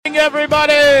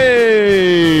Everybody,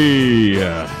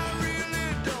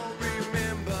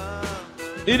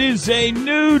 it is a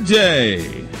new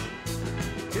day.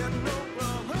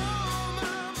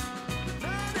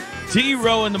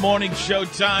 T-Row in the Morning Show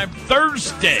time,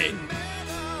 Thursday.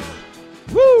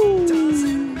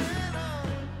 Woo!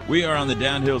 We are on the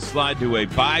downhill slide to a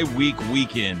bye-week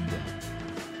weekend,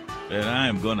 and I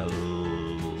am going to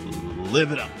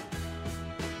live it up.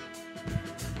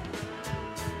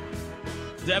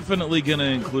 Definitely going to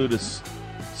include us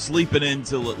sleeping in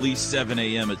till at least 7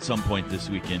 a.m. at some point this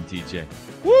weekend, TJ.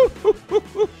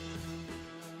 Woo!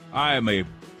 I am a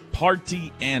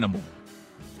party animal.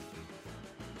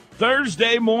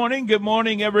 Thursday morning. Good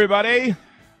morning, everybody.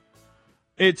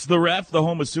 It's The Ref, the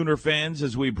home of Sooner fans,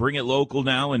 as we bring it local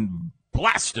now and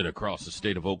blast it across the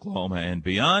state of Oklahoma and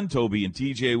beyond. Toby and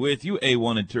TJ with you,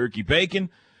 A1 and Turkey Bacon.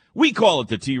 We call it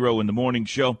the T-Row in the Morning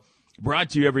Show. Brought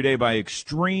to you every day by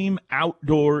Extreme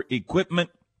Outdoor Equipment.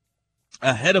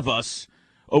 Ahead of us,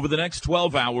 over the next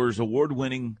 12 hours,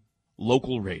 award-winning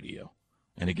local radio.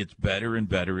 And it gets better and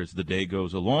better as the day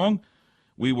goes along.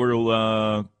 We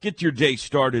will get your day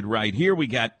started right here. We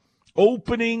got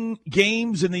opening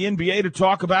games in the NBA to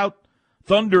talk about.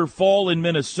 Thunder fall in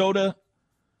Minnesota.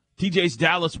 TJ's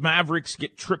Dallas Mavericks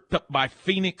get tripped up by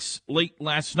Phoenix late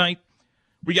last night.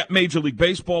 We got Major League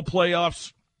Baseball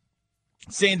playoffs.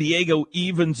 San Diego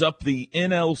evens up the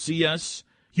NLCS.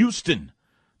 Houston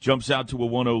jumps out to a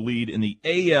 1-0 lead in the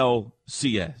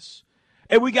ALCS.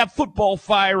 And we got football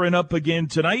firing up again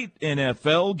tonight.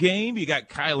 NFL game. You got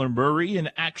Kyler Murray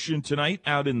in action tonight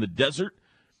out in the desert.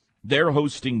 They're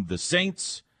hosting the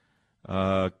Saints.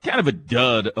 Kind of a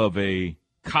dud of a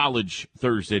college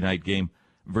Thursday night game.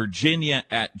 Virginia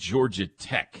at Georgia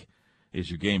Tech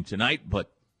is your game tonight.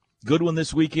 But good one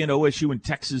this weekend. OSU and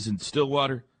Texas in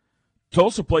Stillwater.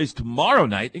 Tulsa plays tomorrow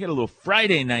night. They got a little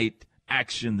Friday night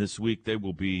action this week. They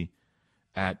will be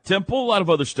at Temple. A lot of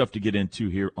other stuff to get into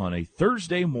here on a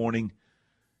Thursday morning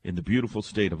in the beautiful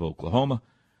state of Oklahoma.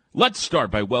 Let's start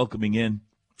by welcoming in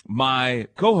my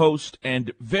co-host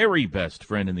and very best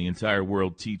friend in the entire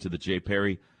world, T to the J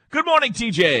Perry. Good morning,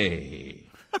 TJ.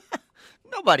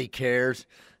 Nobody cares.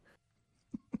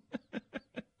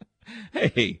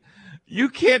 Hey. You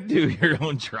can't do your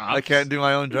own drops. I can't do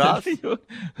my own drops?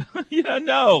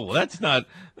 No,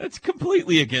 that's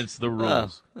completely against the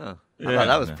rules. I thought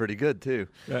that was pretty good, too.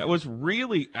 That was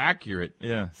really accurate,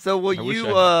 yeah. So will you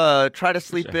try to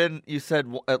sleep in, you said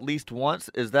at least once?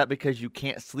 Is that because you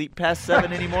can't sleep past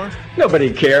 7 anymore?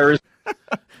 Nobody cares.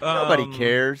 Nobody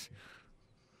cares.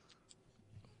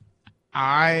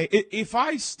 If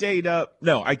I stayed up,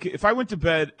 if I went to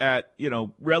bed at,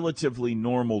 relatively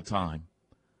normal time,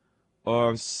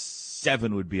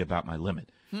 7 would be about my limit.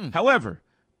 However,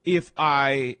 if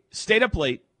I stayed up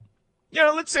late,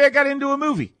 let's say I got into a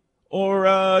movie or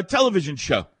a television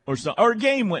show or a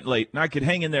game went late and I could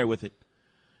hang in there with it,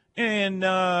 and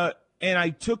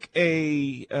I took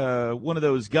a one of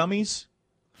those gummies.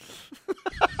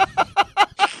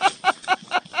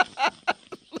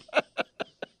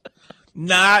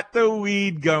 Not the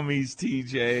weed gummies,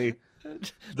 TJ.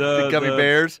 The gummy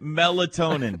bears?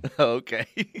 Melatonin. Okay.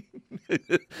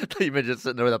 You've been just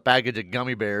sitting there with a package of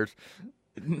gummy bears.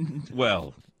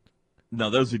 Well, no,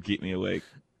 those would keep me awake.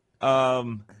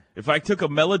 If I took a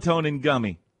melatonin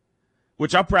gummy,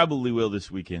 which I probably will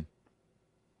this weekend,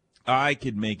 I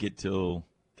could make it till,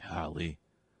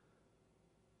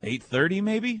 8:30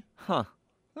 maybe? Huh.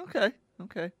 Okay.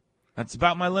 That's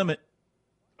about my limit.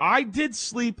 I did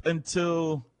sleep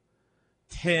until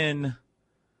 10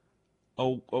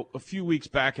 a few weeks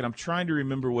back, and I'm trying to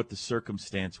remember what the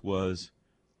circumstance was.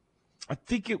 I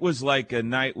think it was like a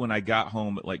night when I got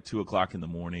home at like 2 o'clock in the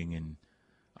morning, and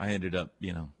I ended up,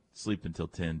 sleeping until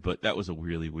 10. But that was a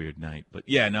really weird night. But,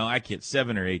 yeah, no, I can't.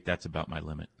 7 or 8, that's about my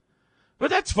limit. But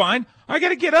that's fine. I got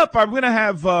to get up. I'm going to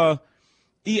have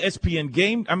ESPN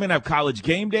game. I'm going to have College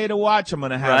Game Day to watch. I'm going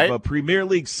to have Premier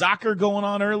League soccer going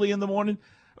on early in the morning.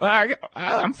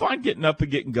 I'm fine getting up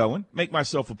and getting going. Make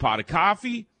myself a pot of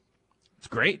coffee. It's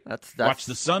great. That's watch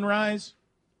the sunrise.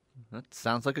 That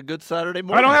sounds like a good Saturday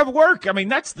morning. I don't have work. I mean,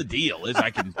 that's the deal. Is I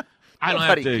don't have to.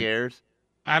 Nobody cares.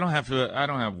 I don't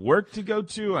have work to go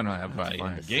to. I don't have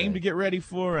a game to get ready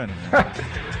for. I don't know.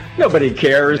 Nobody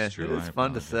cares. Yeah, it's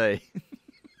fun to say.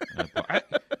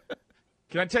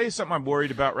 Can I tell you something I'm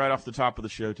worried about right off the top of the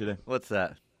show today? What's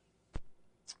that?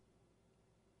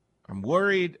 I'm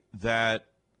worried about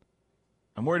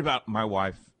my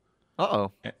wife.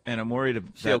 Uh-oh. And I'm worried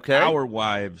that our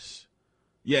wives,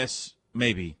 yes,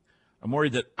 maybe. I'm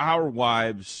worried that our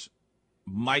wives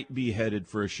might be headed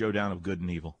for a showdown of good and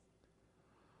evil.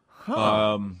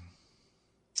 Huh.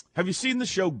 Have you seen the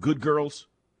show Good Girls?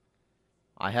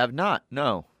 I have not.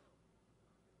 No.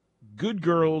 Good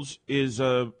Girls is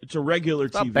it's a regular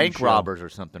It's about TV bank show. robbers or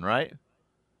something, right?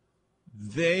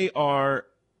 They are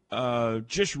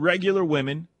just regular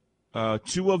women.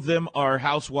 Two of them are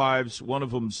housewives. One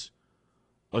of them's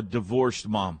a divorced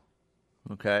mom.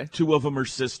 Okay. Two of them are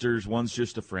sisters. One's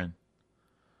just a friend.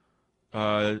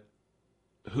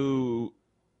 Who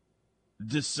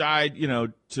decide,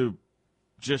 to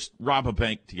just rob a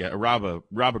bank together, rob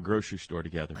a grocery store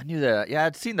together. I knew that. Yeah,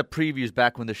 I'd seen the previews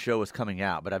back when the show was coming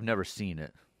out, but I've never seen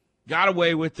it. Got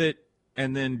away with it,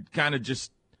 and then kind of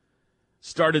just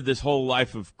started this whole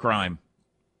life of crime.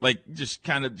 Like, just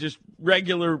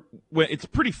regular. It's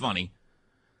pretty funny.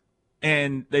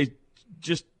 And they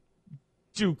just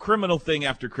do criminal thing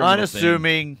after criminal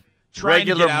Unassuming, thing. Trying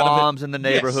to regular get out of it. moms in the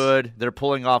neighborhood. They're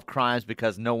pulling off crimes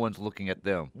because no one's looking at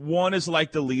them. One is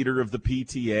like the leader of the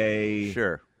PTA.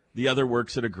 Sure. The other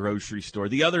works at a grocery store.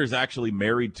 The other is actually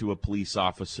married to a police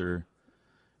officer.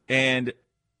 And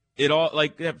it all,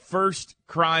 like, that first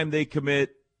crime they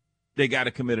commit, they got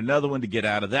to commit another one to get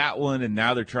out of that one, and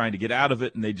now they're trying to get out of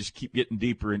it, and they just keep getting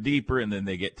deeper and deeper, and then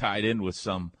they get tied in with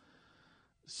some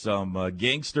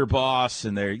gangster boss,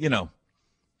 and they're,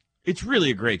 it's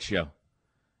really a great show.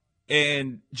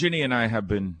 And Jenny and I have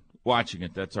been watching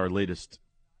it. That's our latest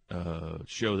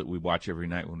show that we watch every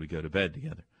night when we go to bed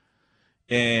together.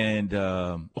 And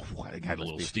I got a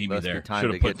little steamy there.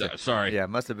 Should have put that. Sorry. Yeah, it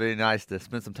must have been nice to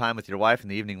spend some time with your wife in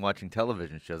the evening watching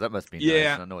television shows. That must be nice.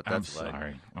 Yeah, I don't know what that's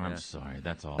like. I'm sorry.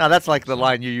 That's all. No, that's like the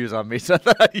line you use on me. So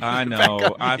I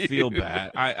know. I feel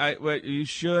bad. Well, you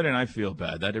should, and I feel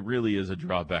bad. That it really is a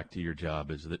drawback to your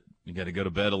job, is that you got to go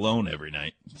to bed alone every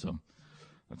night. So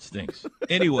that stinks.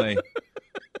 Anyway,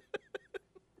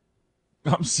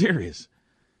 I'm serious.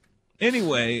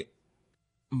 Anyway,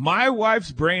 my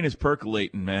wife's brain is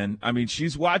percolating, man. I mean,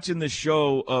 she's watching the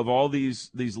show of all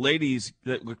these ladies.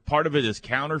 That part of it is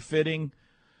counterfeiting,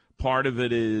 part of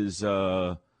it is,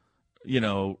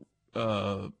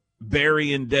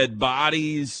 burying dead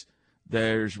bodies.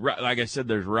 There's, like I said,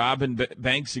 there's robbing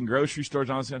banks and grocery stores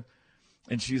and all that stuff.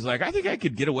 And she's like, I think I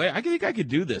could get away. I think I could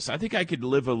do this. I think I could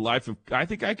live a life of. I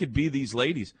think I could be these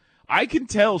ladies. I can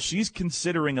tell she's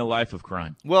considering a life of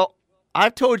crime. Well,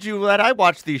 I've told you that I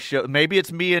watch these shows. Maybe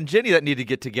it's me and Jenny that need to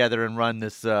get together and run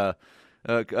this,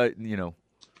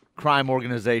 crime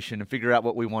organization and figure out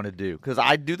what we want to do. Because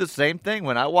I do the same thing.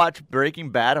 When I watch Breaking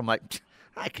Bad, I'm like,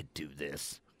 I could do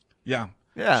this. Yeah.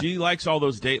 Yeah. She likes all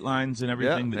those Datelines and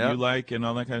everything that you like and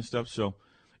all that kind of stuff. So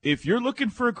if you're looking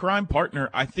for a crime partner,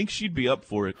 I think she'd be up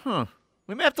for it. Huh.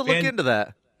 We may have to look into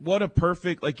that. What a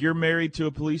perfect, like, you're married to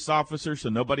a police officer, so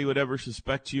nobody would ever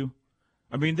suspect you.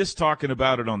 I mean, this talking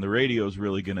about it on the radio is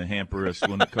really going to hamper us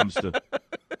when it comes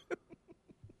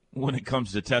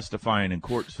to testifying in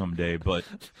court someday. But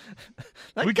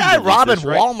that guy robbing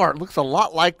Walmart looks a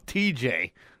lot like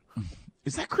TJ.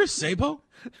 Is that Chris Sabo?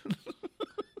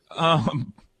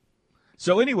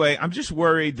 So anyway, I'm just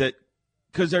worried that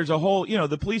because there's a whole,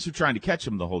 the police are trying to catch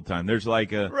him the whole time. There's like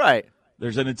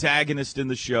there's an antagonist in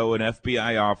the show, an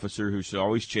FBI officer who's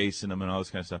always chasing him and all this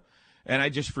kind of stuff. And I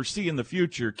just foresee in the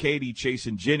future Katie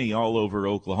chasing Jenny all over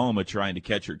Oklahoma trying to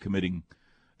catch her committing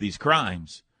these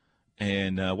crimes.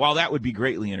 And while that would be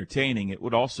greatly entertaining, it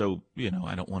would also,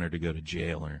 I don't want her to go to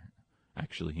jail or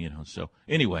actually, So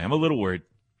anyway, I'm a little worried.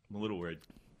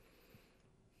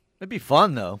 It'd be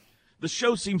fun, though. The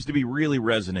show seems to be really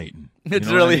resonating. It's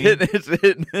really hitting.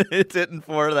 It's hitting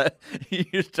for that.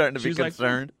 You're starting to be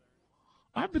concerned.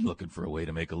 Like, I've been looking for a way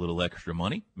to make a little extra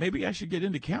money. Maybe I should get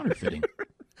into counterfeiting.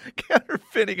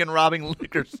 Counterfeiting and robbing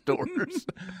liquor stores.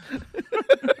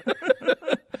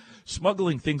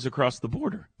 Smuggling things across the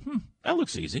border. That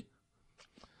looks easy.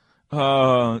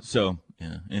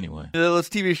 Anyway. Those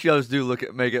TV shows do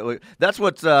make it look. That's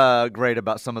what's great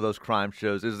about some of those crime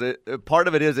shows. Is it part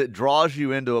of it is it draws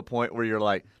you into a point where you're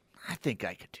like, I think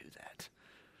I could do that.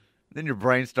 Then your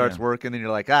brain starts working, and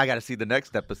you're like, I got to see the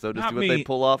next episode to see what they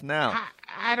pull off now.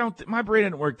 I don't. My brain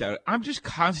didn't work that. I'm just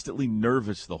constantly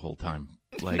nervous the whole time.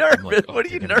 Like, nervous? Like, what are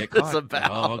you nervous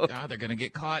about? Oh God, they're gonna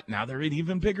get caught. Now they're in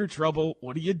even bigger trouble.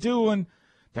 What are you doing?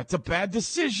 That's a bad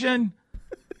decision.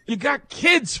 You got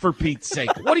kids, for Pete's sake.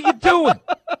 What are you doing?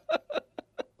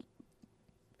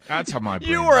 That's how my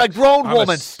brain You are a grown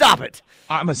woman. Stop it.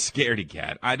 I'm a scaredy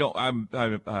cat.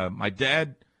 My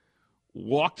dad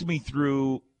walked me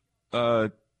through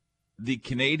the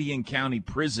Canadian County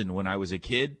Prison when I was a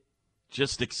kid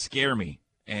just to scare me.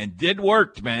 And did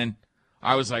work, man.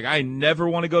 I was like, I never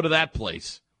want to go to that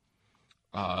place.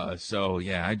 But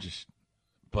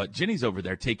Jenny's over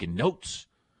there taking notes.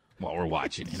 while we're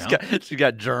watching, you know? She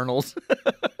got journals.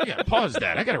 Yeah, pause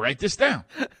that. I got to write this down.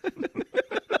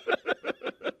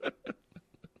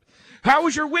 How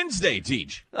was your Wednesday,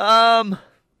 Teach?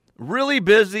 Really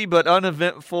busy but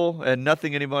uneventful and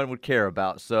nothing anyone would care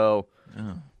about. So,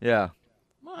 yeah.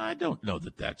 Well, I don't know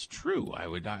that that's true.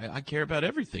 I care about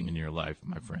everything in your life,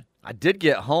 my friend. I did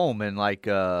get home and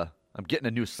I'm getting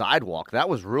a new sidewalk. That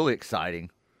was really exciting.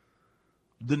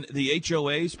 The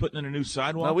HOA's putting in a new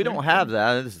sidewalk? No, we don't have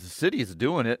that. The city's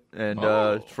doing it, and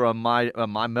from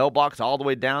my mailbox all the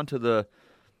way down to the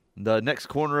next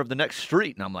corner of the next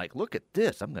street. And I'm like, look at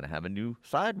this! I'm going to have a new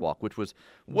sidewalk, which was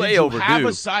way overdue. Did you have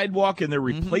a sidewalk and they're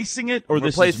replacing it, or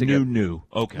this is new?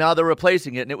 Okay. No, they're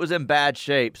replacing it, and it was in bad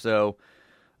shape. So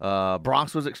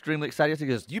Bronx was extremely excited. He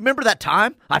goes, "Do you remember that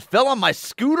time I fell on my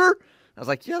scooter?" I was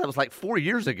like, "Yeah, that was like 4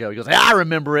 years ago." He goes, "I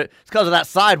remember it. It's because of that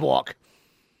sidewalk."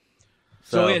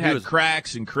 So it had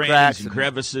cracks and crannies and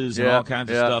crevices and all kinds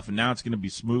of stuff, and now it's going to be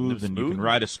smooth, and you can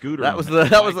ride a scooter.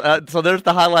 So there's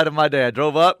the highlight of my day. I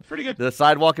drove up. Pretty good. The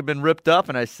sidewalk had been ripped up,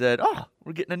 and I said, "Oh,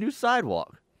 we're getting a new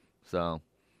sidewalk." So,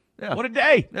 yeah. What a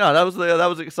day! Yeah, that was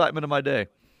the excitement of my day.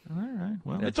 All right.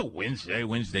 Well, it's a Wednesday.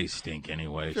 Wednesdays stink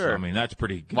anyway. Sure. So I mean, that's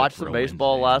pretty good. Watched some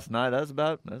baseball last night. That's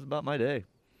about my day.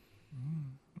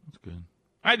 That's good.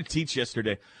 I had to teach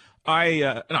yesterday.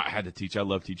 I had to teach. I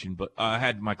love teaching, but I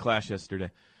had my class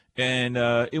yesterday, and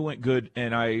it went good.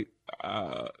 And I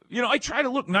try to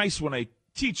look nice when I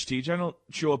teach. I don't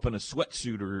show up in a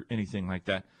sweatsuit or anything like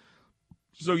that.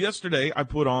 So yesterday I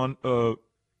put on a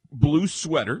blue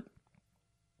sweater.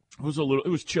 It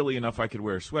was chilly enough I could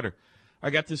wear a sweater.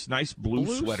 I got this nice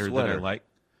blue sweater that I like,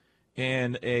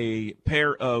 and a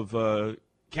pair of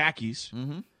khakis,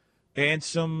 and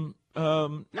some.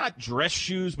 Not dress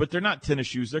shoes, but they're not tennis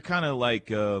shoes. They're kind of like,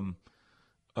 kind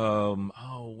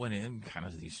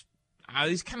of these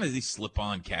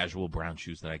slip-on casual brown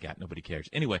shoes that I got. Nobody cares.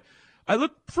 Anyway, I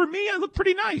look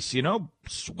pretty nice,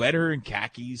 sweater and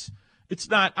khakis.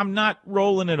 I'm not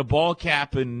rolling in a ball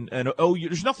cap and OU.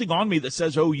 There's nothing on me that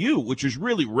says OU, which is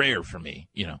really rare for me,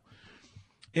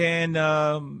 And,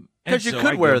 because you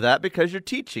could wear that because you're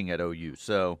teaching at OU.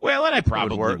 So and I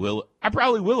probably will. I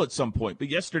probably will at some point. But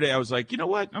yesterday I was like, you know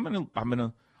what? I want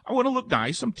to look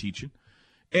nice. I'm teaching,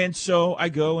 and so I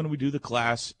go and we do the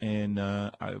class, and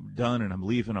I'm done, and I'm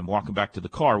leaving. I'm walking back to the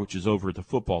car, which is over at the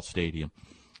football stadium,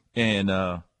 and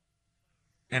I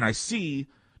see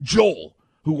Joel,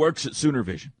 who works at Sooner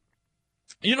Vision.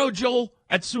 You know Joel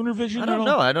at Sooner Vision? I don't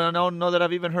know. I don't know that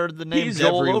I've even heard the name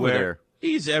Joel over there.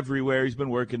 He's everywhere. He's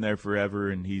been working there forever,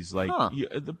 and he's like,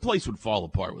 the place would fall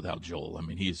apart without Joel. I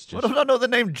mean, he's just. I don't know the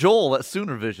name Joel at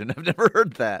Sooner Vision. I've never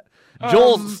heard that.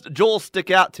 Joel's stick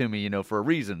out to me, for a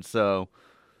reason. So.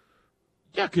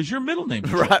 Yeah, because your middle name is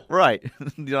Joel. Right.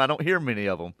 I don't hear many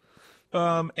of them.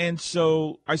 And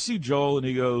so I see Joel, and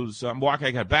he goes, "I'm walking.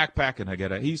 I got a backpack, and I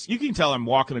got you can tell I'm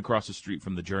walking across the street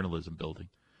from the journalism building,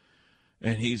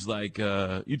 and he's like,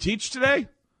 "You teach today?"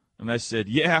 And I said,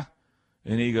 "Yeah."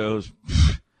 And he goes,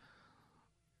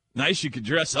 "Nice, you could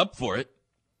dress up for it."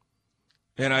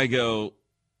 And I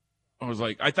was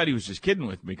like, I thought he was just kidding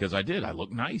with me because I did. I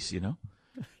look nice,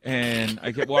 And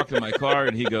I kept walking to my car,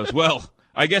 and he goes, "Well,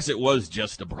 I guess it was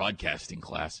just a broadcasting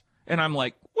class." And I'm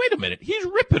like, wait a minute. He's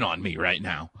ripping on me right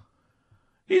now.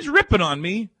 He's ripping on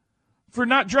me for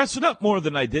not dressing up more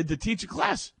than I did to teach a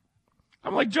class.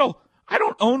 I'm like, Joel, I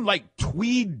don't own like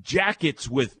tweed jackets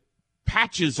with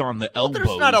patches on the elbows.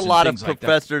 There's not a lot of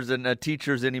professors and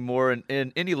teachers anymore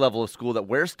in any level of school that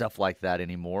wear stuff like that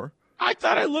anymore. I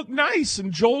thought I looked nice,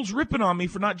 and Joel's ripping on me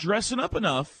for not dressing up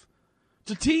enough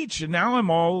to teach, and now I'm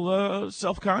all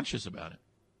self-conscious about it.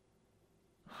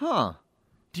 Huh.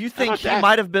 Do you think he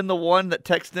might have been the one that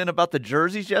texted in about the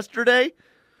jerseys yesterday?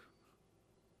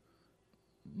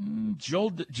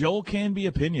 Joel can be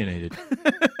opinionated.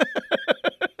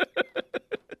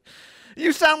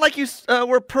 You sound like you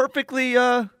were perfectly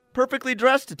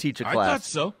dressed to teach a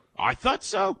class. I thought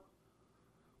so.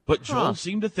 But Joel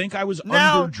seemed to think I was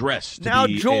underdressed. Now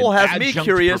Joel has me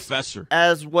curious professor.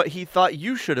 As what he thought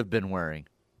you should have been wearing.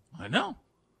 I know.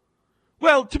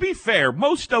 Well, to be fair,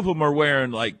 most of them are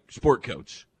wearing like sport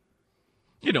coats.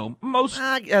 Most.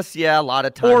 I guess, yeah, a lot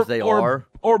of times they are.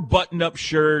 Or button-up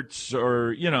shirts,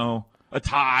 or a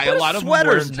tie. But a lot of them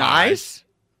wearing ties. Nice.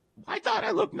 I thought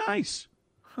I looked nice.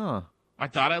 Huh. I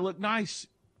thought I looked nice.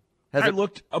 I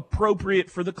looked appropriate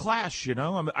for the class.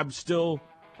 I'm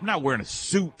not wearing a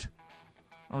suit.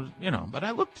 But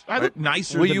I looked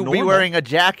nicer. Will than you normal. be wearing a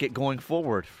jacket going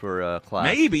forward for class?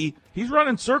 Maybe. He's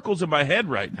running circles in my head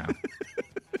right now.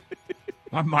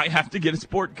 I might have to get a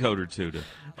sport coat or two.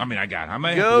 I mean, I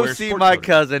might have to Go wear see sports my clothes.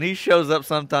 cousin. He shows up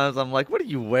sometimes. I'm like, what are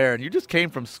you wearing? You just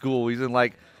came from school. He's in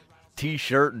like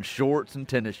T-shirt and shorts and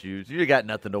tennis shoes. You got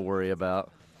nothing to worry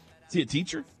about. Is he a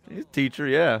teacher? He's a teacher,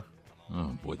 yeah.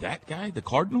 Oh, boy, that guy, the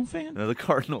Cardinal fan? The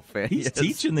Cardinal fan. He's yes.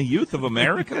 teaching the youth of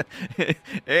America?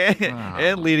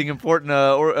 and leading important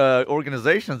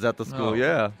organizations at the school, Oh,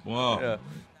 yeah. Whoa. Yeah.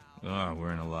 Oh,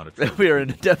 we're in a lot of trouble. We are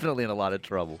definitely in a lot of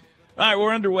trouble. All right,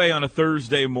 we're underway on a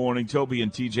Thursday morning. Toby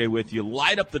and TJ with you.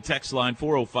 Light up the text line,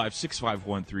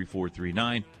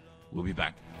 405-651-3439. We'll be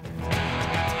back.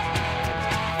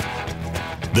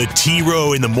 The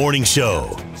T-Row in the Morning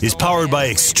Show is powered by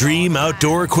Extreme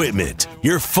Outdoor Equipment,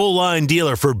 your full-line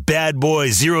dealer for bad boy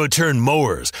zero-turn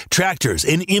mowers, tractors,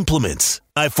 and implements.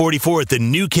 I-44 at the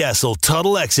Newcastle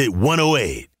Tuttle Exit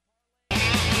 108.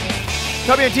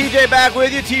 Toby and TJ back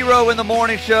with you. T-Row in the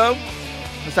Morning Show.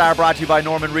 This hour brought to you by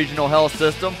Norman Regional Health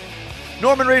System.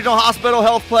 Norman Regional Hospital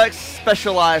Healthplex,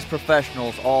 specialized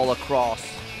professionals all across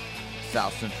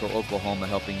South Central Oklahoma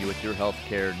helping you with your health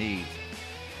care needs.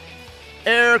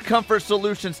 Air Comfort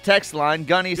Solutions text line.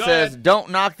 Gunny Go says, ahead. don't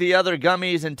knock the other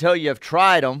gummies until you've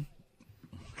tried them.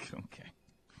 Okay.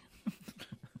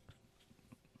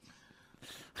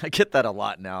 I get that a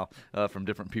lot now from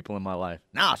different people in my life.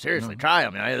 No, seriously, try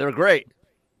them. They're great.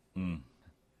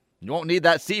 You won't need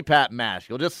that CPAP mask.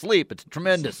 You'll just sleep. It's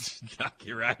tremendous. Knock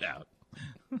you right out.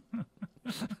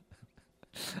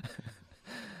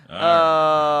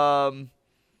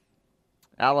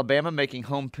 Alabama making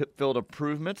home field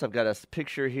improvements. I've got a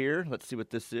picture here. Let's see what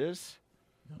this is.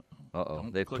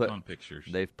 Don't They've click on pictures.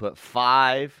 They've put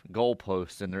 5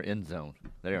 goalposts in their end zone.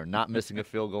 They are not missing a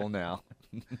field goal now.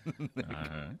 All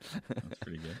right. That's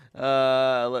pretty good.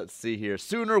 Let's see here.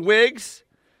 Sooner Wigs.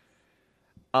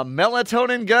 A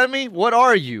melatonin gummy? What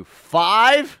are you,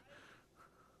 5?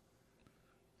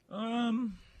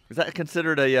 Is that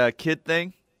considered a kid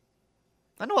thing?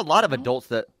 I know a lot of adults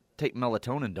that take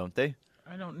melatonin, don't they?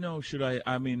 I don't know.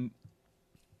 I mean,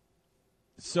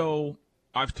 so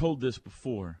I've told this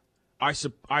before. I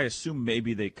assume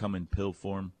maybe they come in pill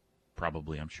form.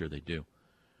 Probably, I'm sure they do.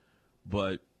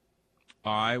 But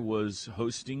I was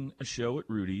hosting a show at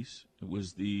Rudy's. It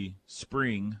was the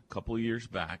spring, a couple of years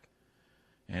back,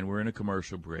 and we're in a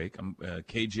commercial break.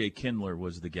 KJ Kindler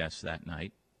was the guest that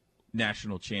night,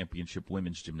 national championship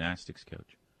women's gymnastics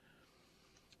coach.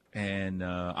 And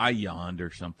I yawned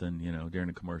or something, during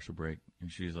a commercial break.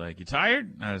 And she's like, "You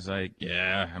tired?" And I was like,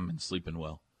 "Yeah, I've been sleeping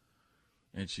well."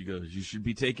 And she goes, "You should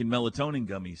be taking melatonin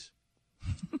gummies."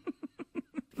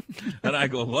 And I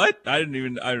go, "What?" I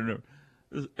don't know.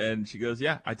 And she goes,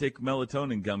 "Yeah, I take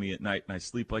melatonin gummy at night and I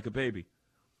sleep like a baby."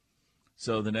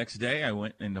 So the next day I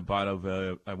went and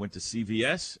I went to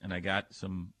CVS and I got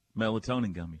some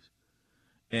melatonin gummies.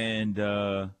 And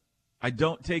I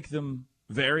don't take them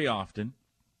very often.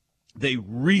 They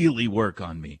really work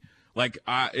on me. Like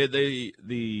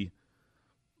the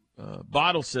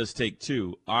bottle says take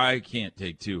 2. I can't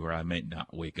take 2 or I may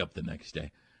not wake up the next day.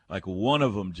 Like one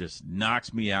of them just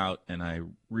knocks me out and I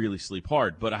really sleep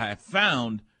hard. But I have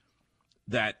found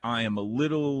that I am a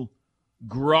little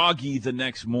groggy the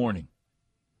next morning.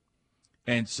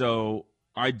 And so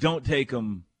I don't take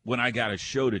them when I got a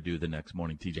show to do the next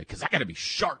morning, TJ, because I got to be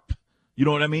sharp. You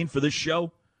know what I mean? For this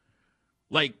show.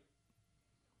 Like,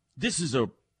 this is a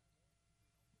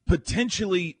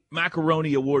potentially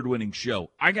Macaroni award-winning show.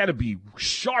 I got to be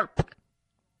sharp.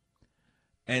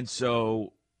 And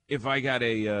so if I got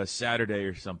a Saturday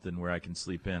or something where I can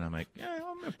sleep in, I'm like, yeah,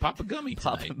 I'm going to pop a gummy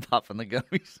tonight. Popping the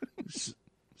gummies.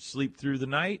 Sleep through the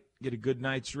night, get a good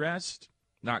night's rest,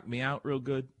 knock me out real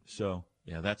good. So,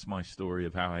 yeah, that's my story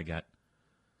of how I got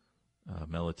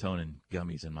melatonin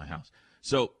gummies in my house.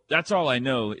 So that's all I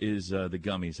know is the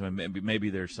gummies. I mean, maybe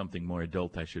there's something more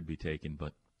adult I should be taking,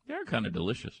 but they're kind of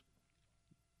delicious.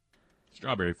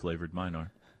 Strawberry flavored, mine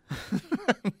are.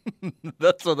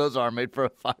 That's what those are, made for a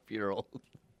 5-year-old.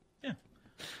 Yeah.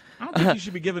 I don't think you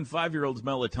should be giving 5-year-olds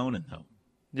melatonin, though.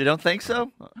 You don't think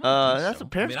so? That's so.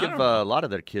 what parents I mean, give a lot of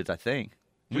their kids, I think.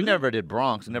 We they? never did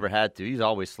Bronx. Never had to. He's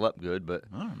always slept good, but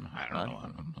I don't know.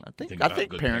 I think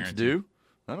good parents parenting. do.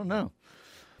 I don't know.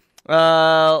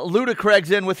 Luda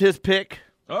Craig's in with his pick.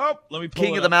 Oh, let me pull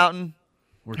King it of the up. Mountain.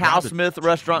 We're Hal down to Smith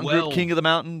Restaurant 12. Group, King of the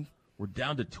Mountain. We're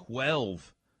down to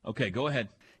 12. Okay, go ahead.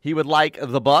 He would like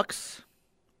the Bucks.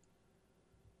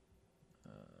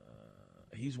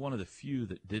 He's one of the few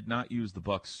that did not use the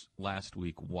Bucks last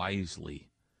week wisely.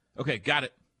 Okay, got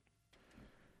it.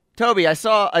 Toby, I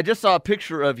just saw a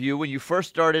picture of you when you first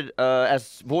started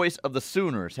as voice of the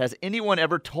Sooners. Has anyone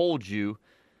ever told you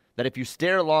that if you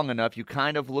stare long enough, you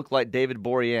kind of look like David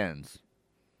Boreanaz?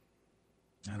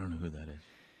 I don't know who that is.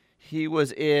 He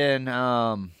was in,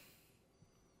 was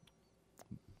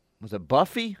it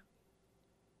Buffy?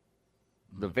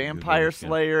 The Vampire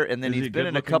Slayer, and then he's been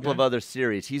in a couple of other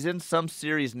series. He's in some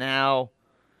series now,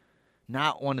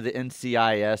 not one of the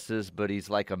NCISs, but he's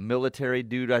like a military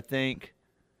dude, I think.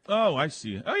 Oh, I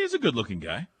see. Oh, he's a good-looking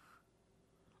guy.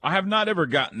 I have not ever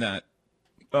gotten that.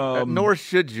 Nor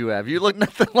should you have. You look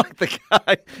nothing like the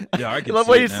guy. Yeah, I can Look see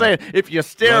what it he's now. saying. If you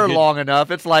stare Rugged. long enough,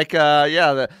 it's like,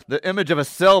 the image of a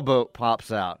sailboat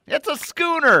pops out. It's a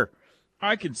schooner.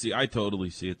 I can see. I totally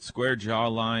see it. Square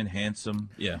jawline, handsome.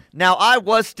 Yeah. Now, I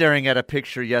was staring at a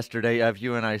picture yesterday of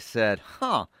you, and I said,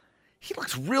 he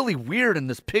looks really weird in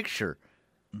this picture.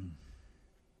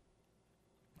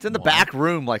 It's in the back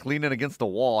room, like leaning against the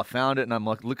wall. I found it, and I'm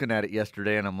like looking at it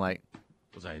yesterday, and I'm like,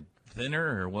 Was I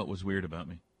thinner, or what was weird about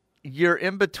me? you're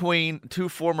in between two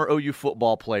former OU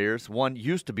football players. One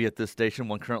used to be at this station,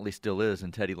 one currently still is,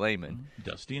 and Teddy Lehman.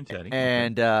 Dusty and Teddy.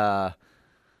 And I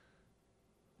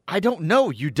don't know.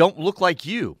 You don't look like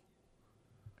you.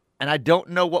 And I don't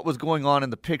know what was going on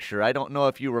in the picture. I don't know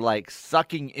if you were like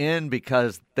sucking in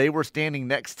because they were standing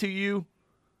next to you.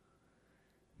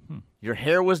 Your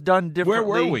hair was done differently.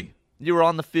 Where were we? You were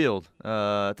on the field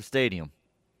at the stadium.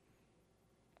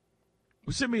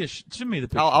 Well, send me the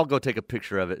picture. I'll go take a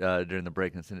picture of it during the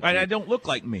break and send it to you. I don't look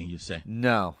like me, you say.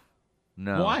 No.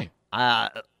 Why?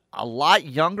 A lot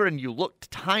younger, and you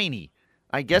looked tiny.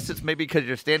 I guess it's maybe because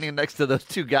you're standing next to those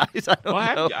two guys. I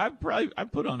don't know. I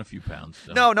put on a few pounds.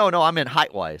 So. No. I meant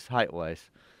height-wise.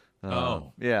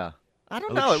 Oh. Yeah. I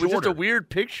don't I know. look It was just a shorter. weird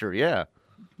picture, yeah.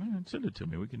 Send it to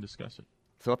me. We can discuss it.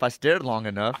 So if I stared long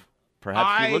enough, perhaps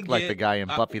I you looked like the get- guy in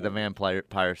Buffy the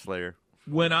Vampire Slayer.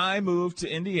 When I moved to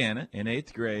Indiana in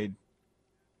 8th grade,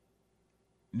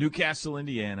 Newcastle,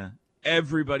 Indiana,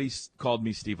 everybody called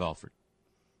me Steve Alford.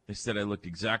 They said I looked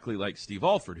exactly like Steve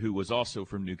Alford, who was also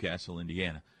from Newcastle,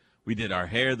 Indiana. We did our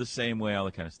hair the same way, all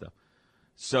that kind of stuff.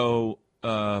 So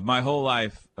my whole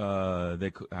life,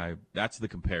 that's the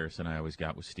comparison I always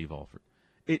got with Steve Alford.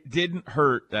 It didn't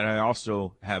hurt that I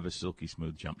also have a silky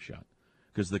smooth jump shot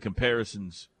because the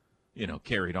comparisons,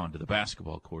 carried on to the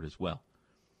basketball court as well.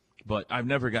 But I've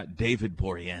never got David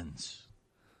Boreanaz.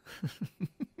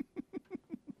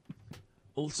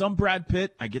 Well, some Brad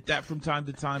Pitt, I get that from time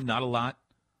to time, not a lot.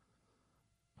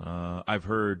 I've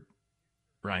heard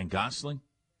Ryan Gosling,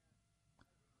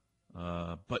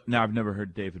 but now I've never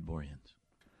heard David Boreanaz.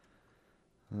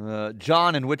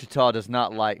 John in Wichita does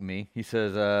not like me. He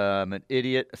says I'm an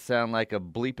idiot. I sound like a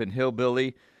bleeping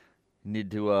hillbilly. Need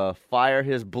to fire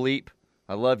his bleep.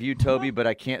 I love you, Toby, but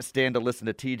I can't stand to listen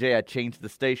to TJ. I changed the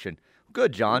station.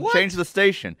 Good, John. What? Change the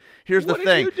station. Here's What the did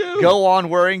thing. you do? Go on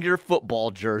wearing your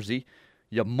football jersey.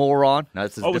 You moron. No,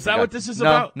 this is a Oh, different is that guy. what this is No,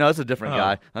 about? No, it's a different Oh.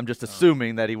 guy. I'm just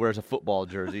assuming that he wears a football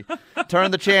jersey.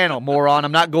 Turn the channel, moron.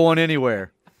 I'm not going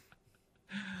anywhere.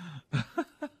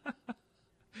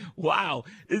 Wow.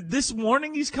 This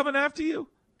morning he's coming after you?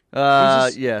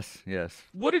 Yes.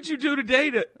 What did you do today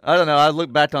to... I don't know. I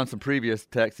looked back on some previous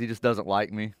texts. He just doesn't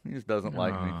like me. He just doesn't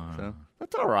like me. So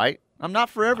that's all right. I'm not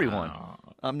for everyone.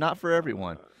 I'm not for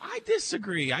everyone. I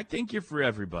disagree. I think you're for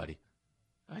everybody.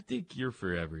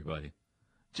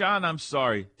 John, I'm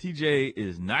sorry. TJ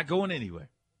is not going anywhere.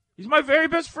 He's my very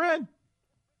best friend.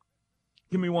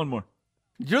 Give me one more.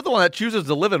 You're the one that chooses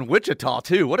to live in Wichita,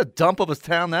 too. What a dump of a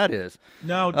town that is.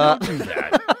 No, don't do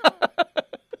that.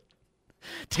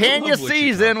 Tanya love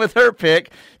C's Wichita. in with her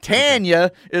pick.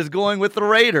 Tanya is going with the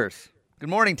Raiders. Good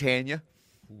morning, Tanya.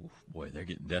 Boy, they're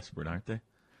getting desperate, aren't they?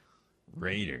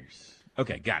 Raiders.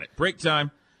 Okay, got it. Break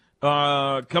time.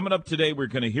 Coming up today, we're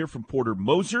going to hear from Porter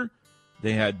Moser.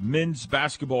 They had men's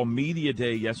basketball media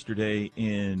day yesterday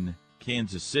in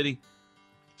Kansas City.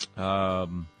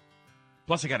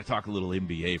 Plus, I got to talk a little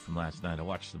NBA from last night. I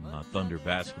watched some Thunder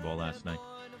basketball last night.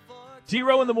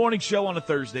 T-Row in the Morning Show on a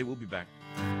Thursday. We'll be back.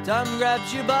 Tom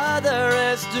grabs you by the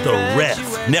wrist. The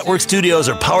Ref Network studios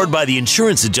are powered by the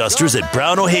insurance adjusters at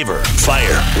Brown O'Haver.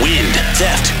 Fire, wind,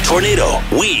 theft, tornado.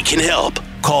 We can help.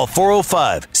 Call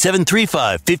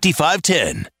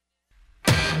 405-735-5510.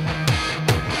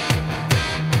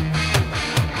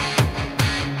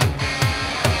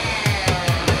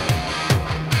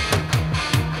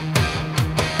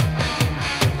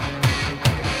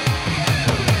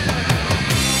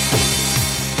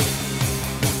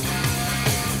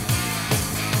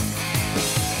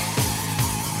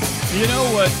 You know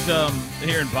what,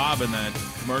 hearing Bob in that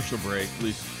commercial break, at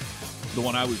least the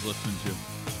one I was listening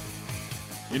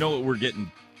to, you know what we're getting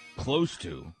close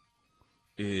to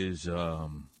is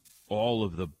all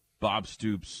of the Bob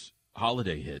Stoops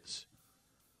holiday hits.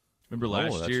 Remember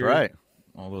last that's year? right.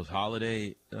 All those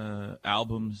holiday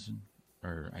albums.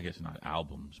 or I guess not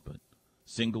albums, but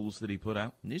singles that he put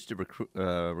out. Needs to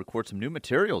record some new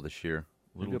material this year.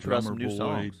 Little Put out Drummer some new Boy,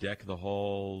 songs. Deck the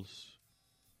Halls.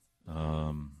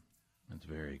 That's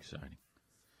very exciting.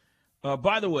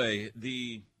 By the way,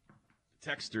 the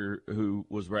texter who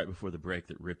was right before the break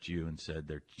that ripped you and said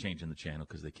they're changing the channel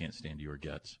because they can't stand your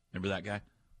guts. Remember that guy?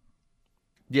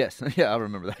 Yes, yeah, I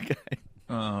remember that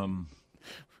guy.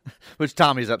 Which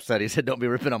Tommy's upset. He said, "Don't be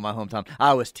ripping on my hometown."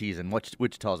 I was teasing.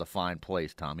 Wichita's a fine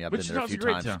place, Tommy. I've been there a few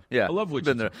times. Town. Yeah, I love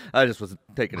Wichita. Been there. I just was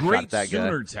taking a shot at that guy.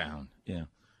 Great Sooner town. Yeah.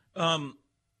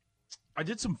 I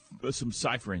did some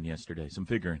ciphering yesterday, some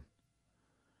figuring.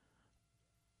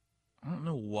 I don't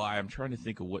know why. I'm trying to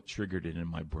think of what triggered it in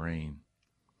my brain.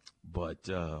 But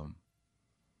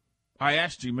I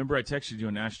asked you, remember I texted you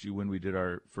and asked you when we did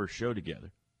our first show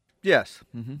together? Yes.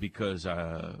 Mm-hmm. Because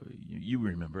you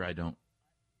remember, I don't.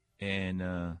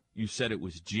 And you said it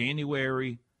was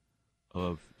January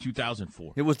of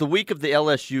 2004. It was the week of the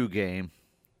LSU game.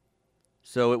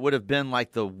 So it would have been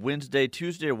like the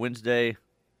Tuesday or Wednesday.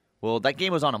 Well, that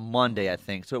game was on a Monday, I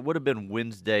think. So it would have been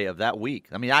Wednesday of that week.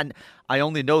 I mean, I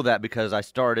only know that because I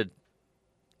started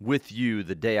with you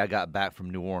the day I got back from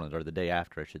New Orleans, or the day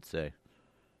after, I should say.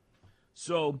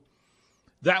 So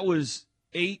that was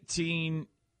 18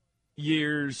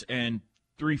 years and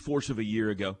 3/4 of a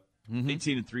year ago. Mm-hmm.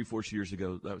 18 and 3/4 years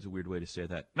ago. That was a weird way to say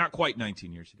that. Not quite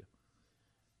 19 years ago.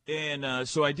 And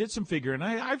so I did some figuring.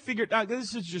 I figured out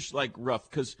this is just like rough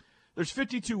because there's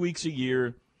 52 weeks a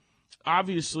year.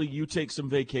 Obviously, you take some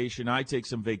vacation. I take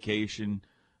some vacation.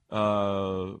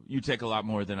 You take a lot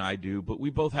more than I do. But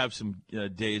we both have some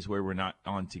days where we're not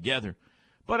on together.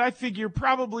 But I figure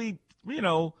probably,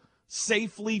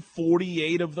 safely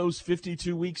 48 of those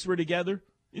 52 weeks were together.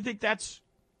 You think that's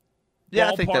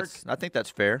ballpark? I think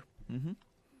that's fair. Mm-hmm.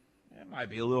 It might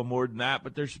be a little more than that,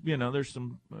 but there's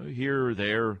some here or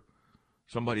there.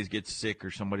 Somebody gets sick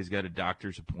or somebody's got a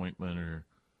doctor's appointment or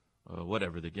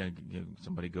whatever.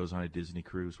 Somebody goes on a Disney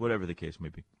cruise, whatever the case may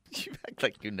be. You act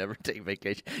like you never take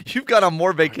vacation. You've got on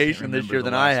more vacation this year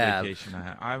than I have.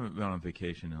 I haven't been on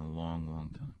vacation in a long,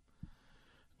 long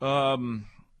time.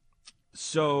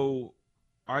 So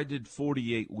I did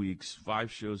 48 weeks,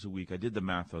 5 shows a week. I did the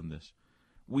math on this.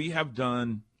 We have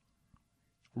done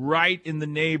right in the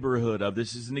neighborhood of,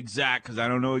 this isn't exact because I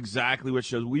don't know exactly what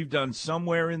shows, we've done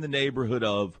somewhere in the neighborhood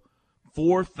of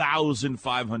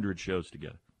 4,500 shows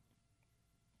together.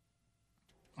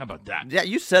 How about that? Yeah,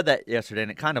 you said that yesterday,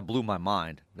 and it kind of blew my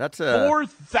mind. That's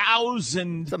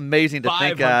 4,000. It's amazing to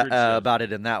think about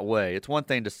it in that way. It's one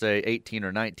thing to say 18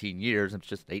 or 19 years. It's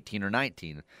just 18 or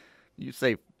 19. You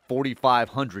say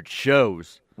 4,500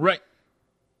 shows. Right.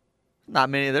 Not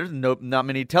many. There's not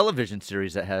many television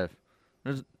series that have.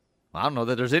 I don't know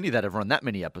that there's any that have run that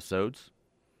many episodes.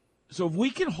 So if we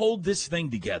can hold this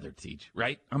thing together, Teach,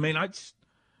 right? I mean,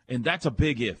 and that's a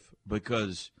big if,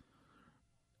 because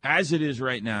as it is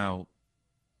right now,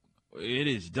 it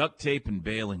is duct tape and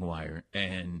baling wire,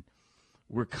 and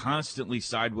we're constantly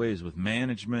sideways with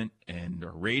management, and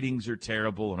our ratings are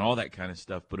terrible and all that kind of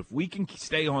stuff. But if we can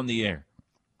stay on the air,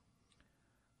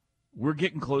 we're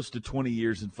getting close to 20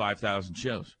 years and 5,000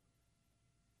 shows.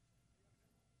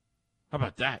 How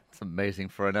about that? It's amazing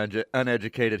for an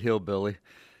uneducated hillbilly.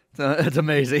 It's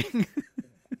amazing.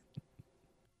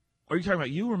 Are you talking about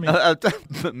you or me?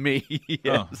 Me,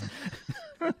 yes.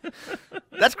 Oh.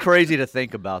 That's crazy to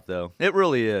think about, though. It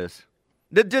really is.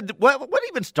 What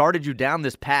even started you down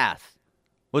this path?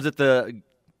 Was it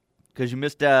because you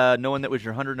missed knowing that was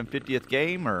your 150th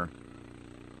game, or?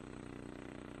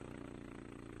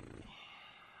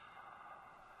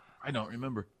 I don't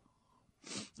remember.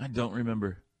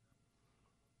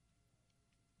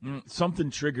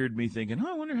 Something triggered me thinking,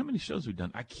 I wonder how many shows we've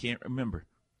done. I can't remember.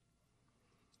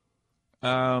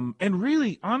 And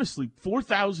really, honestly,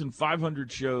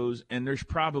 4,500 shows, and there's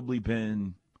probably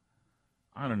been,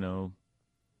 I don't know,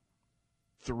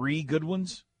 3 good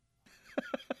ones.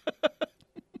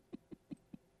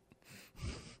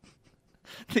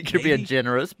 I think you're being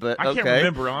generous, but okay. I can't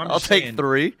remember. I'll take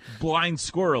 3. Blind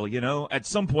squirrel, At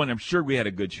some point, I'm sure we had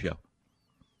a good show.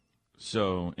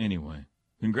 So, anyway,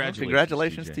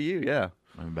 congratulations to you, yeah.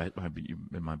 You've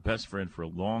been my best friend for a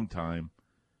long time,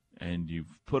 and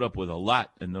you've put up with a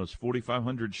lot in those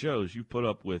 4,500 shows. You've put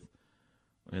up with,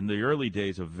 in the early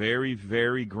days, a very,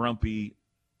 very grumpy,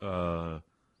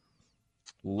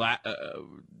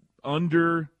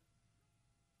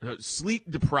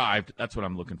 sleep-deprived, that's what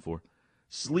I'm looking for,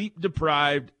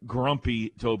 sleep-deprived, grumpy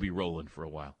Toby Rowland for a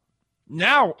while.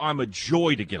 Now I'm a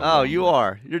joy to get along with. You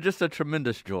are. You're just a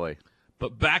tremendous joy.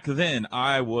 But back then,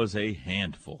 I was a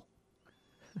handful.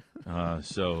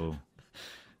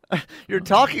 You're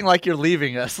talking like you're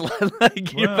leaving us,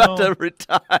 like you're about to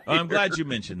retire. I'm glad you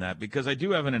mentioned that because I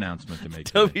do have an announcement to make.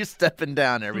 Toby's stepping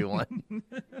down, everyone.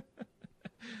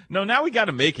 No, now we got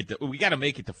to make it. We got to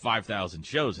make it to 5,000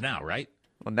 shows now, right?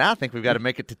 Well, now I think we've got to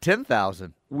make it to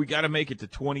 10,000. We got to make it to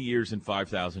 20 years and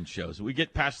 5,000 shows. We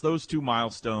get past those two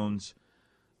milestones.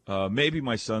 Maybe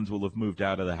my sons will have moved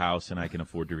out of the house and I can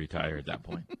afford to retire at that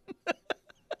point.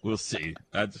 We'll see.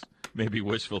 That's maybe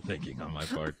wishful thinking on my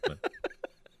part. But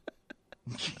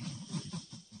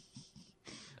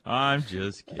I'm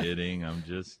just kidding.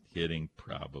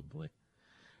 Probably.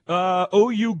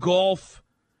 OU golf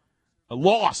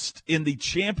lost in the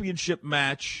championship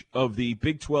match of the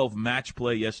Big 12 match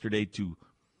play yesterday to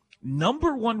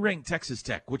number 1 ranked Texas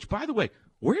Tech, which, by the way,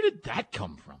 where did that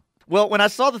come from? Well, when I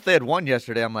saw that they had won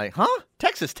yesterday, I'm like, huh?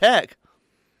 Texas Tech?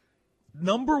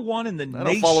 Number 1 in the nation.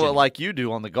 I don't follow it like you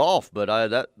do on the golf, but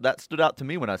that stood out to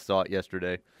me when I saw it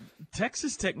yesterday.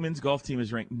 Texas Tech men's golf team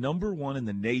is ranked number 1 in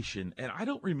the nation, and I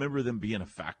don't remember them being a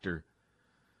factor,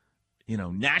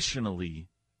 nationally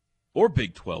or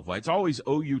Big 12. It's always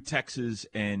OU, Texas,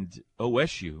 and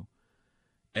OSU.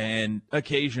 And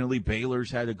occasionally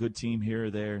Baylor's had a good team here or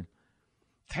there.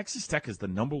 Texas Tech is the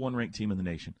number 1 ranked team in the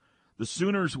nation. The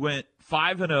Sooners went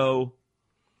 5-0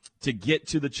 to get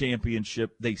to the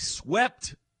championship. They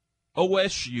swept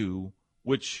OSU,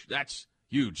 which that's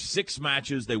huge. 6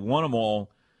 matches. They won them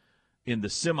all in the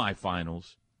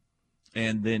semifinals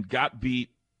and then got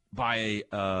beat by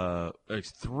a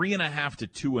 3.5 to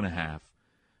 2.5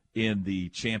 in the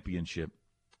championship.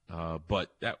 But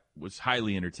that was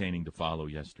highly entertaining to follow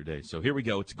yesterday. So here we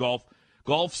go. It's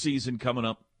golf season coming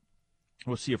up.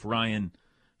 We'll see if Ryan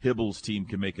Hibble's team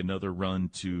can make another run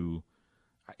to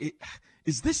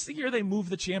is this the year they move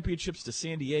the championships to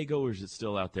San Diego, or is it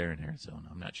still out there in Arizona?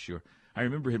 I'm not sure. I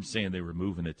remember him saying they were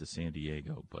moving it to San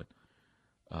Diego. But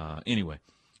anyway,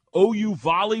 OU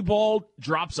volleyball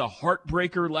drops a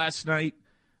heartbreaker last night.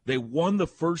 They won the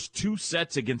first 2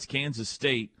 sets against Kansas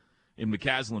State in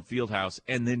McCaslin Fieldhouse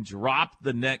and then dropped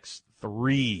the next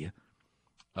 3.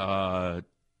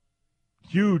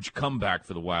 Huge comeback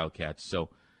for the Wildcats. So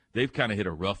they've kind of hit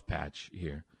a rough patch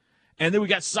here. And then we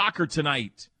got soccer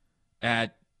tonight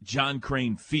at John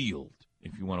Crane Field,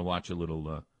 if you want to watch a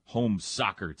little home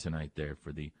soccer tonight there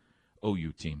for the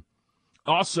OU team.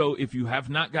 Also, if you have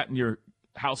not gotten your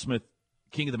Hal Smith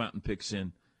King of the Mountain picks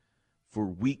in for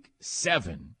Week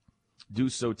 7, do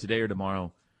so today or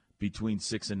tomorrow between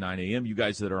 6 and 9 a.m. You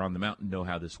guys that are on the mountain know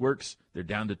how this works. They're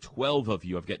down to 12 of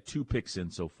you. I've got 2 picks in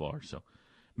so far, so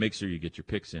make sure you get your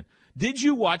picks in. Did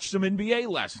you watch some NBA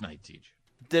last night, Teach?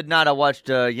 Did not. I watched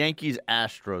Yankees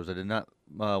Astros. I did not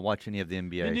watch any of the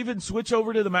NBA. Didn't even switch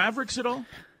over to the Mavericks at all?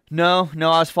 No.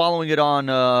 I was following it on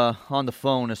the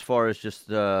phone as far as just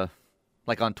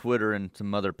like on Twitter and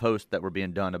some other posts that were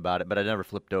being done about it, but I never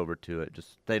flipped over to it.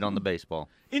 Just stayed on the baseball.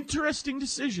 Interesting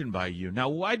decision by you. Now,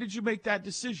 why did you make that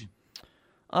decision?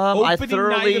 Opening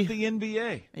night of the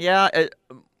NBA. Yeah,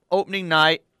 opening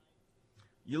night.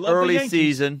 You love early the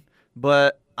season,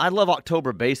 but I love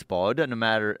October baseball. It doesn't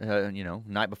matter,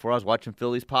 night before I was watching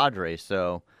Phillies Padres,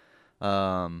 so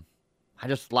I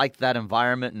just liked that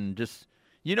environment and just,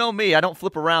 me, I don't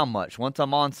flip around much. Once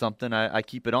I'm on something, I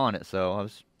keep it on it, so I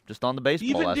was just on the baseball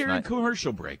last night. Even during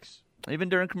commercial breaks? Even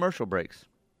during commercial breaks.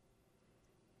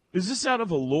 Is this out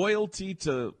of a loyalty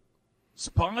to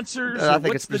sponsors? I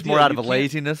think it's just more out of a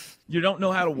laziness. You don't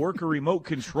know how to work a remote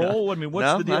control? I mean,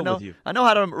 what's the deal with you? I know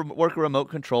how to work a remote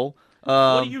control.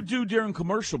 What do you do during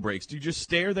commercial breaks? Do you just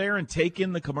stare there and take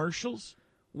in the commercials?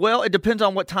 Well, it depends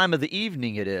on what time of the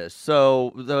evening it is.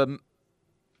 So the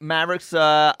Mavericks,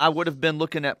 I would have been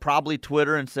looking at probably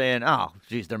Twitter and saying, oh,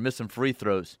 geez, they're missing free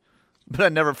throws. But I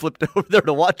never flipped over there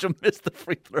to watch them miss the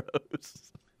free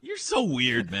throws. You're so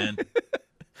weird, man.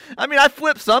 I mean, I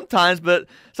flip sometimes, but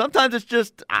sometimes it's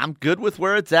just I'm good with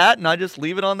where it's at, and I just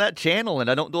leave it on that channel, and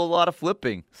I don't do a lot of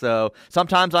flipping. So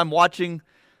sometimes I'm watching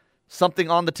something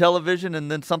on the television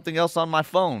and then something else on my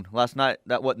phone. Last night,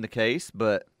 that wasn't the case,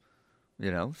 but, so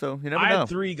you never know.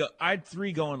 I had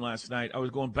 3 going last night. I was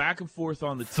going back and forth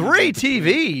on the 3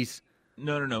 TVs?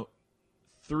 No.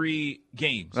 3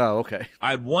 games. Oh, okay.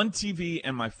 I had 1 TV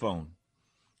and my phone.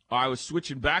 I was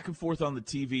switching back and forth on the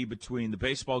TV between the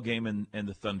baseball game and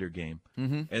the Thunder game.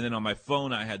 Mm-hmm. And then on my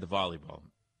phone, I had the volleyball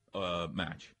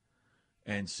match.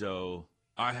 And so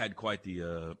I had quite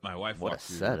the my wife walked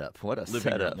through What a living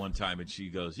setup. room one time, and she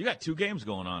goes, "You got 2 games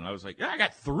going on." I was like, "Yeah, I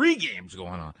got 3 games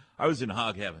going on." I was in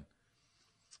hog heaven.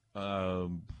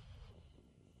 When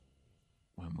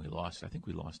we lost, I think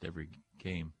we lost every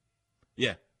game.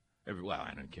 Yeah, Well,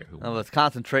 I don't care who I won. was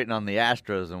concentrating on the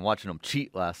Astros and watching them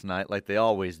cheat last night like they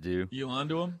always do. You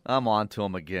onto them? I'm on to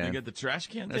them They again. get the trash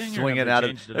can They're thing? swinging or have they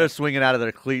changed it they're up? swinging out of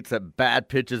their cleats at bad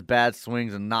pitches, bad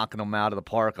swings, and knocking them out of the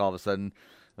park all of a sudden.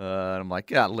 And I'm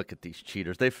like, yeah, look at these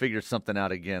cheaters. They figured something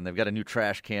out again. They've got a new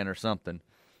trash can or something.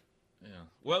 Yeah.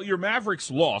 Well, your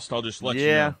Mavericks lost. I'll just let you know.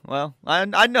 Yeah, well,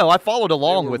 I know. I followed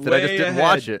along were with it. I just way didn't ahead.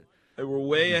 watch it. They were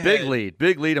way ahead.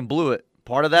 Big lead, and blew it.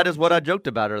 Part of that is what I joked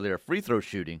about earlier, free throw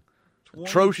shooting.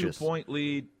 Atrocious. 22-point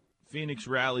lead. Phoenix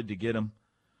rallied to get them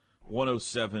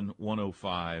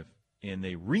 107-105. And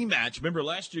they rematch. Remember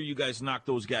last year you guys knocked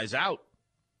those guys out.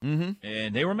 Mm-hmm.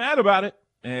 And they were mad about it.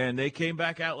 And they came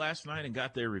back out last night and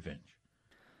got their revenge.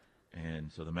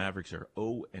 And so the Mavericks are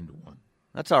 0-1.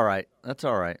 That's all right.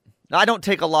 I don't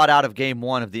take a lot out of Game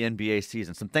 1 of the NBA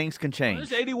season. Some things can change.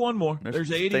 There's 81 more.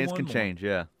 There's 81 things can more. change,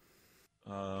 yeah.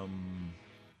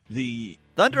 The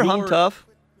Thunder hung your tough.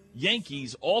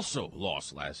 Yankees also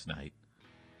lost last night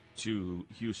to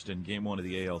Houston, Game 1 of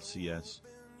the ALCS.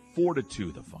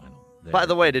 4-2 the final. By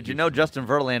the way, did you know Justin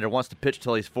Verlander wants to pitch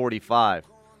till he's 45?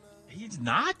 He's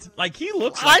not? Like, he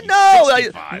looks I like know. he's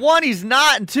 65. One, he's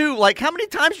not, and two, like, how many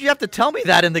times do you have to tell me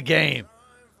that in the game?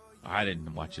 I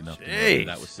didn't watch enough to know Jeez.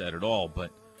 that was said at all,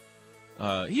 but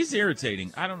he's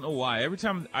irritating. I don't know why. Every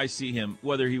time I see him,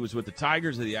 whether he was with the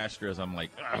Tigers or the Astros, I'm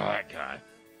like, oh, that guy.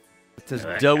 It's his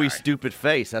That doughy, guy. stupid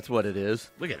face. That's what it is.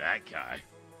 Look at that guy.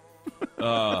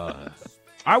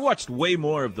 I watched way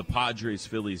more of the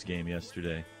Padres-Phillies game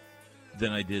yesterday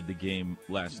than I did the game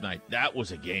last night. That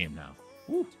was a game now.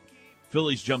 Woo.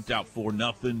 Phillies jumped out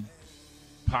 4-0.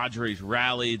 Padres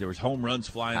rallied. There was home runs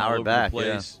flying all Powered over back, the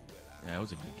place. Yeah, it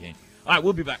was a good game. All right,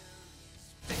 we'll be back.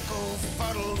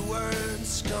 Fuddled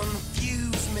words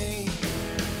confuse me.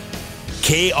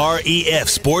 KREF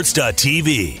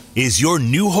Sports.tv is your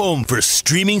new home for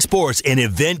streaming sports and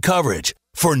event coverage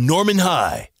for Norman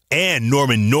High and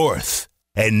Norman North.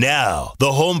 And now,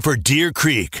 the home for Deer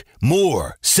Creek,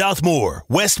 Moore, Southmore,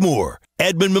 Westmore,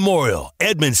 Edmond Memorial,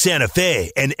 Edmond Santa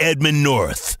Fe, and Edmond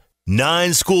North.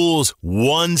 9 schools,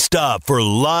 one stop for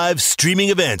live streaming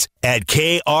events at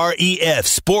KREF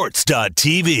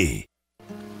Sports.tv.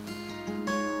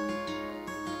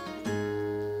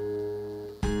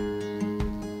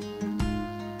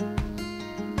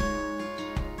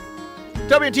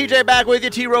 Toby and TJ back with you.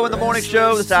 T-Row in the Morning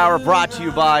Show. This hour brought to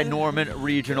you by Norman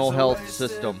Regional Health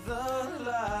System.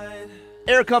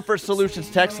 Air Comfort Solutions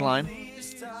text line.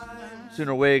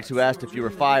 Sooner Wiggs, who asked if you were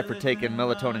 5 for taking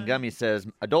melatonin gummies, says,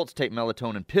 adults take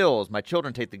melatonin pills. My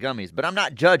children take the gummies, but I'm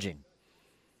not judging.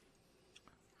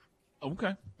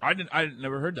 Okay. I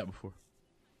never heard that before.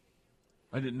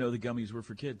 I didn't know the gummies were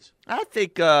for kids. I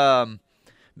think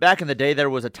back in the day there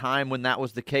was a time when that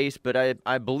was the case, but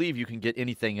I believe you can get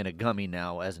anything in a gummy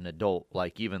now as an adult,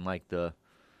 like even like the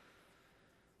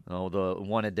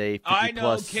one a day 50 I know.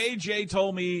 plus. KJ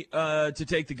told me to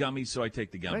take the gummies, so I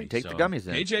take the gummies. Right, take So the gummies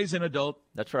then. KJ's an adult.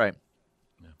 That's right.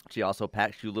 She also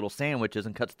packs you little sandwiches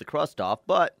and cuts the crust off,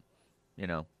 but, you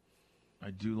know.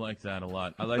 I do like that a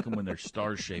lot. I like them when they're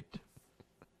star-shaped.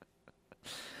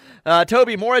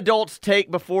 Toby, more adults take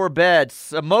before bed.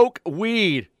 Smoke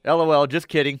weed. LOL, just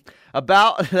kidding.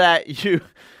 About that,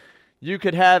 you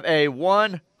could have a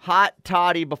one hot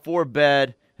toddy before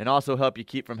bed and also help you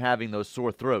keep from having those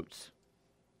sore throats.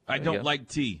 I There you don't go. like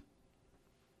tea.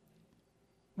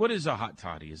 What is a hot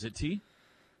toddy? Is it tea?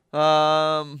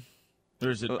 Or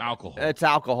is it alcohol? It's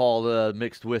alcohol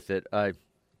mixed with it.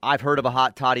 I've heard of a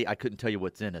hot toddy. I couldn't tell you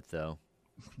what's in it, though.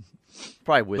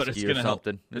 Probably But it's whiskey or gonna help-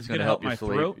 something. it's gonna gonna help you my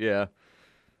sleep. throat? Yeah.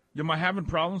 Am I having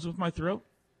problems with my throat?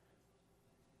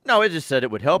 No, it just said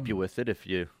it would help you with it if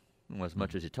you, well, as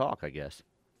much as you talk, I guess.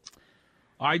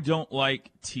 I don't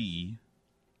like tea,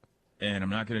 and I'm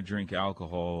not going to drink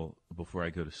alcohol before I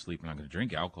go to sleep. I'm not going to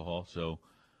drink alcohol, so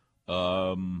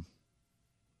the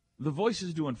voice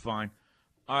is doing fine.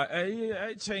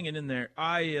 It's hanging in there.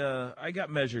 I got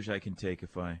measures I can take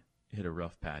if I hit a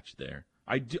rough patch there.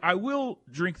 I will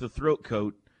drink the throat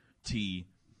coat tea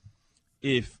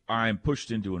if I'm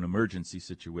pushed into an emergency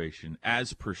situation,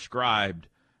 as prescribed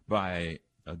by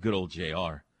a good old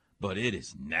JR. But it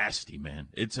is nasty, man.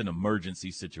 It's an emergency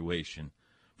situation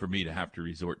for me to have to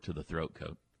resort to the throat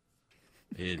coat.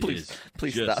 It is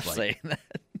Please just stop like saying that.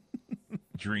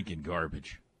 drinking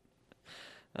garbage.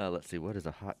 Let's see. What is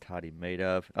a hot toddy made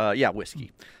of? Yeah,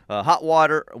 whiskey. Hot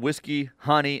water, whiskey,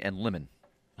 honey, and lemon.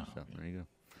 So, there you go.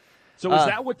 So is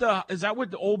that what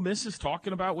the Ole Miss is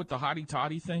talking about with the hottie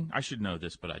toddy thing? I should know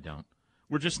this, but I don't.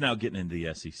 We're just now getting into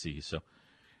the SEC, so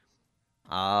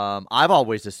I've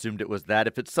always assumed it was that.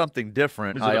 If it's something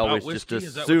different, Is it I about always whiskey? just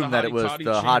Is that what assume the that it was hotty-toddy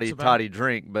the chant's hottie about? toddy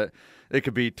drink, but it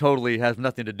could be totally has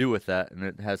nothing to do with that, and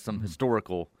it has some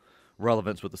historical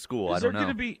relevance with the school. I Is don't there know.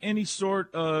 going to be any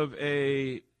sort of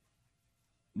a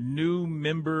new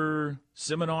member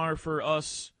seminar for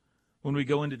us when we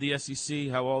go into the SEC,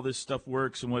 how all this stuff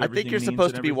works and what I everything think you're means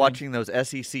supposed and to be everything? watching those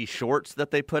SEC shorts that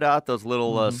they put out, those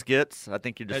little skits. I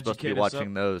think you're just supposed to be Educate us watching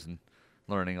up. those and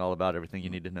learning all about everything you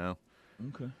need to know.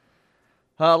 Okay.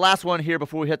 Last one here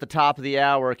before we hit the top of the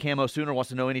hour. Camo Sooner wants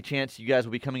to know any chance you guys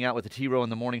will be coming out with a T-Row in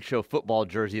the Morning Show football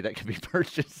jersey that can be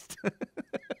purchased.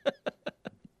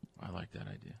 I like that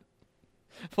idea.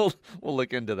 We'll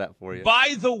look into that for you.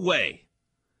 By the way,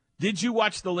 did you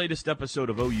watch the latest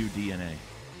episode of OU DNA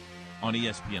on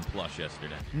ESPN Plus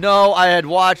yesterday? No, I had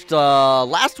watched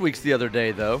last week's the other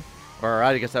day, though. Or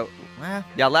I guess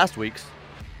last week's.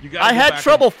 You gotta I go had back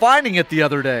trouble finding it the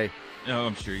other day. No,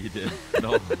 I'm sure you did.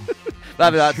 No,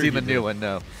 I've not sure seen the you new did. one,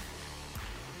 no.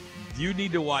 You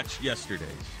need to watch yesterday's.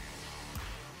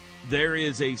 There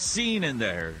is a scene in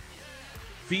there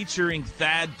featuring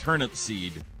Thad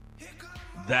Turnipseed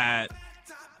that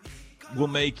will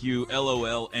make you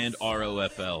LOL and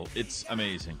ROFL. It's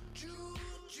amazing.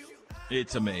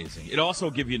 It's amazing. It also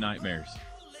will give you nightmares.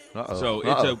 Uh-oh.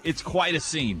 So it's quite a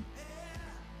scene.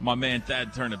 My man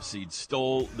Thad Turnipseed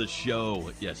stole the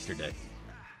show yesterday.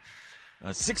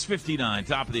 6:59,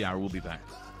 top of the hour. We'll be back.